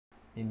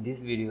In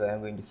this video, I am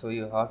going to show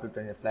you how to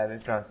turn a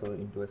flyback transformer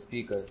into a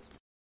speaker.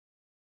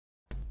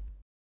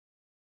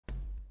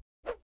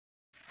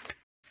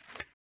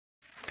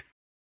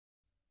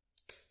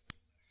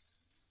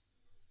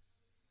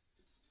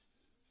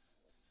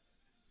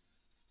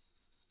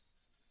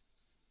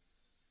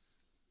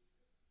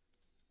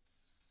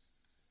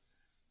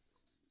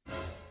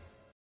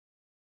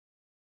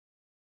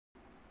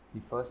 The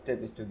first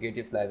step is to get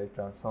a flyback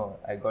transformer.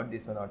 I got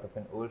this one out of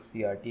an old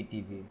CRT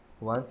TV.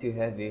 Once you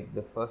have it,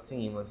 the first thing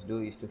you must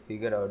do is to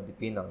figure out the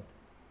pinout.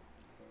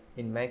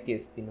 In my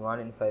case, pin 1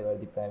 and 5 are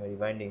the primary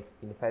windings,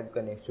 pin 5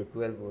 connects to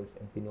 12 volts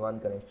and pin 1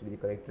 connects to the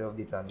collector of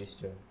the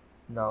transistor.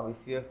 Now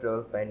if you have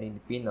trouble finding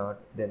the pinout,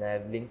 then I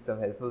have linked some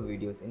helpful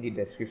videos in the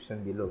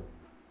description below.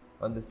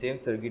 On the same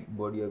circuit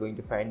board you are going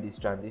to find this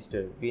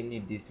transistor. We'll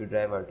need this to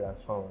drive our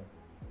transformer.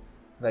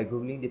 By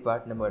googling the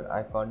part number,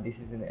 I found this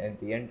is an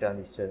NPN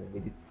transistor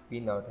with its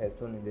pinout as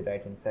shown in the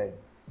right hand side.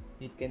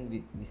 It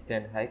can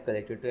withstand high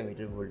collector to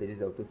emitter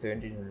voltages up to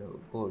 1700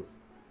 volts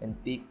and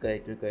peak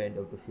collector current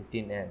up to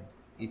 15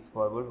 amps. Its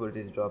forward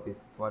voltage drop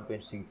is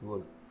 1.6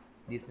 volt.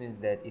 This means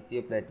that if we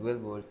apply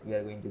 12 volts, we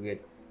are going to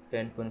get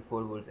 10.4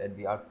 volts at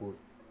the output.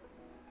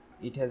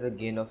 It has a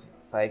gain of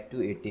 5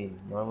 to 18.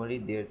 Normally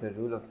there is a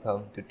rule of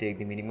thumb to take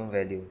the minimum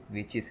value,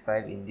 which is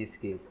 5 in this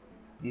case.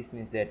 This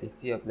means that if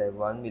we apply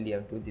 1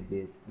 milliamp to the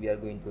base, we are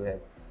going to have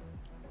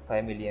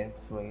 5 milliamps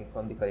flowing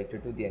from the collector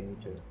to the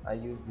emitter. I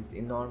used this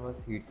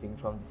enormous heatsink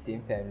from the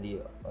same family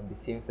on the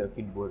same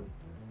circuit board,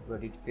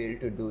 but it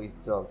failed to do its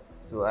job.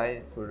 So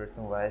I soldered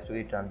some wires to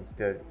the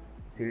transistor,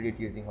 sealed it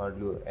using hot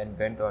glue, and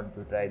went on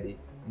to try the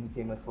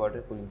infamous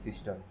water cooling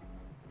system.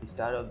 The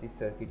star of this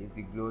circuit is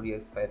the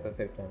glorious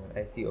 555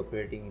 timer I see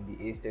operating in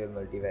the A-stable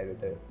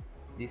multivibrator.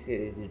 This here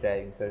is the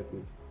driving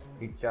circuit.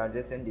 It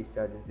charges and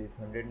discharges this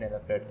 100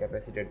 nanofarad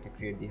capacitor to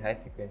create the high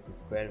frequency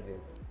square wave.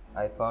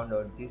 I found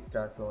out this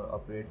transformer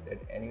operates at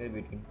anywhere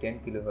between 10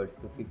 kHz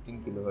to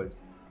 15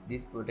 kHz.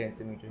 This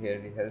potentiometer here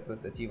will help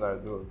us achieve our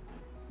goal.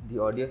 The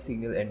audio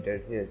signal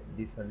enters here.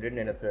 This 100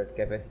 nanofarad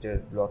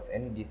capacitor blocks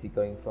any DC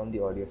coming from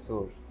the audio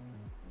source.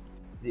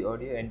 The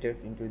audio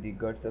enters into the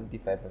guts of the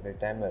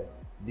 555 timer.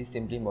 This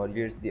simply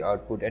modulates the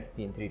output at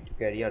pin 3 to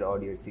carry our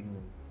audio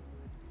signal.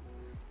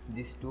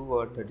 This 2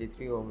 watt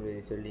 33 ohm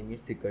resistor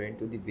limits the current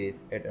to the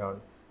base at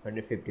around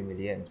 150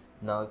 milliamps.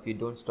 Now if you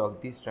don't stock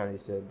this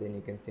transistor, then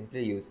you can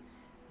simply use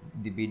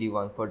the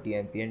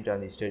BD140 NPN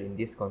transistor in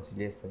this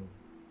configuration.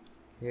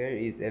 Here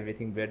is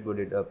everything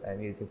breadboarded up. I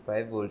am using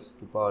 5 volts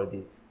to power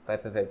the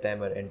 555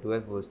 timer and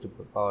 12 volts to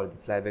power the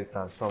flyback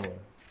transformer.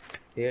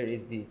 Here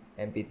is the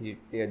MP3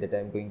 player that I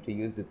am going to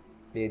use to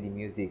play the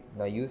music.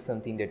 Now use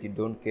something that you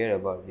don't care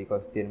about,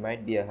 because there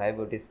might be a high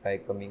voltage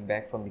spike coming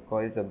back from the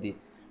coils of the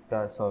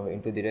transformer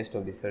into the rest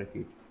of the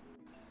circuit.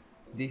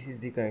 This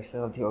is the connection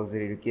of the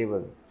auxiliary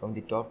cable. From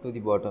the top to the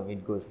bottom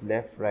it goes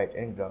left, right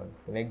and ground.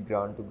 Connect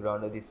ground to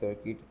ground of the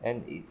circuit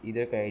and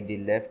either connect the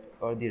left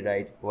or the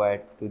right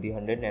wire to the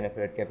 100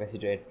 nanofarad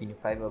capacitor at pin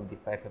 5 of the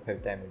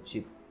 555 timer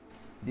chip.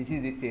 This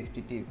is the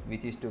safety tip,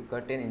 which is to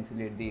cut and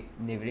insulate the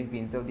neighboring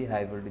pins of the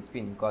high voltage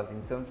pin, cause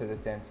in some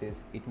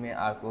circumstances it may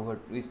arc over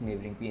to its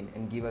neighboring pin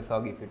and give a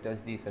shock if you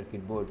touch the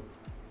circuit board.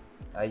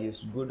 I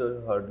used good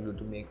old hot glue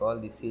to make all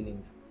the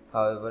sealings.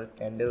 However,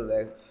 candle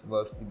wax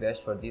works the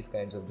best for these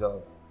kinds of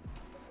jobs.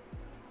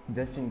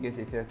 Just in case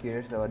if you are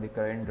curious about the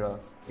current draw,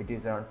 it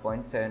is around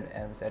 0.7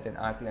 amps at an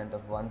arc length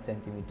of 1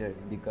 cm.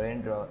 The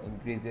current draw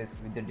increases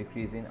with the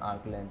decrease in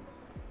arc length.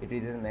 It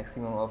reaches a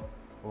maximum of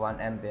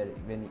 1 ampere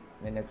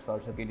when a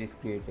short circuit is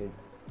created.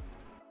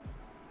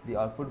 The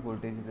output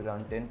voltage is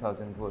around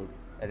 10,000 volt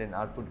at an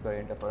output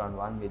current of around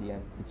 1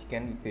 milliamp, which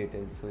can be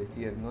fatal. So if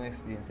you have no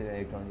experience in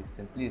electronics,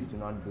 then please do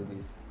not do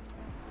this.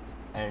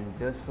 And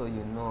just so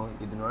you know,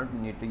 you do not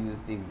need to use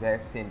the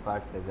exact same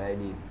parts as I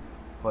did.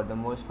 For the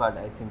most part,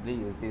 I simply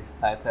use this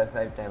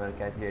 555 timer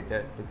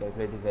calculator to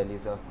calculate the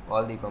values of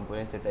all the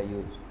components that I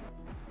used.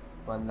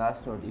 One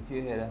last note, if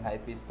you hear a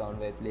high-pitched sound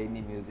while playing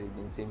the music,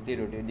 then simply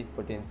rotate the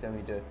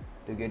potentiometer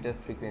to get a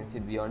frequency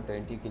beyond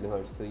 20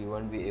 kHz, so you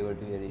won't be able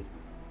to hear it.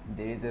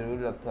 There is a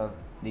rule of thumb: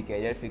 the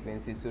carrier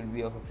frequency should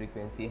be of a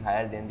frequency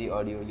higher than the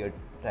audio you are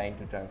trying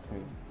to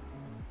transmit.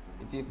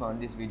 If you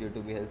found this video to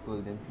be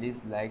helpful, then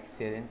please like,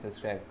 share and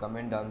subscribe.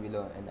 Comment down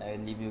below and I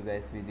will leave you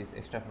guys with this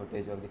extra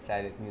footage of the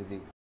flyback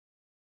music.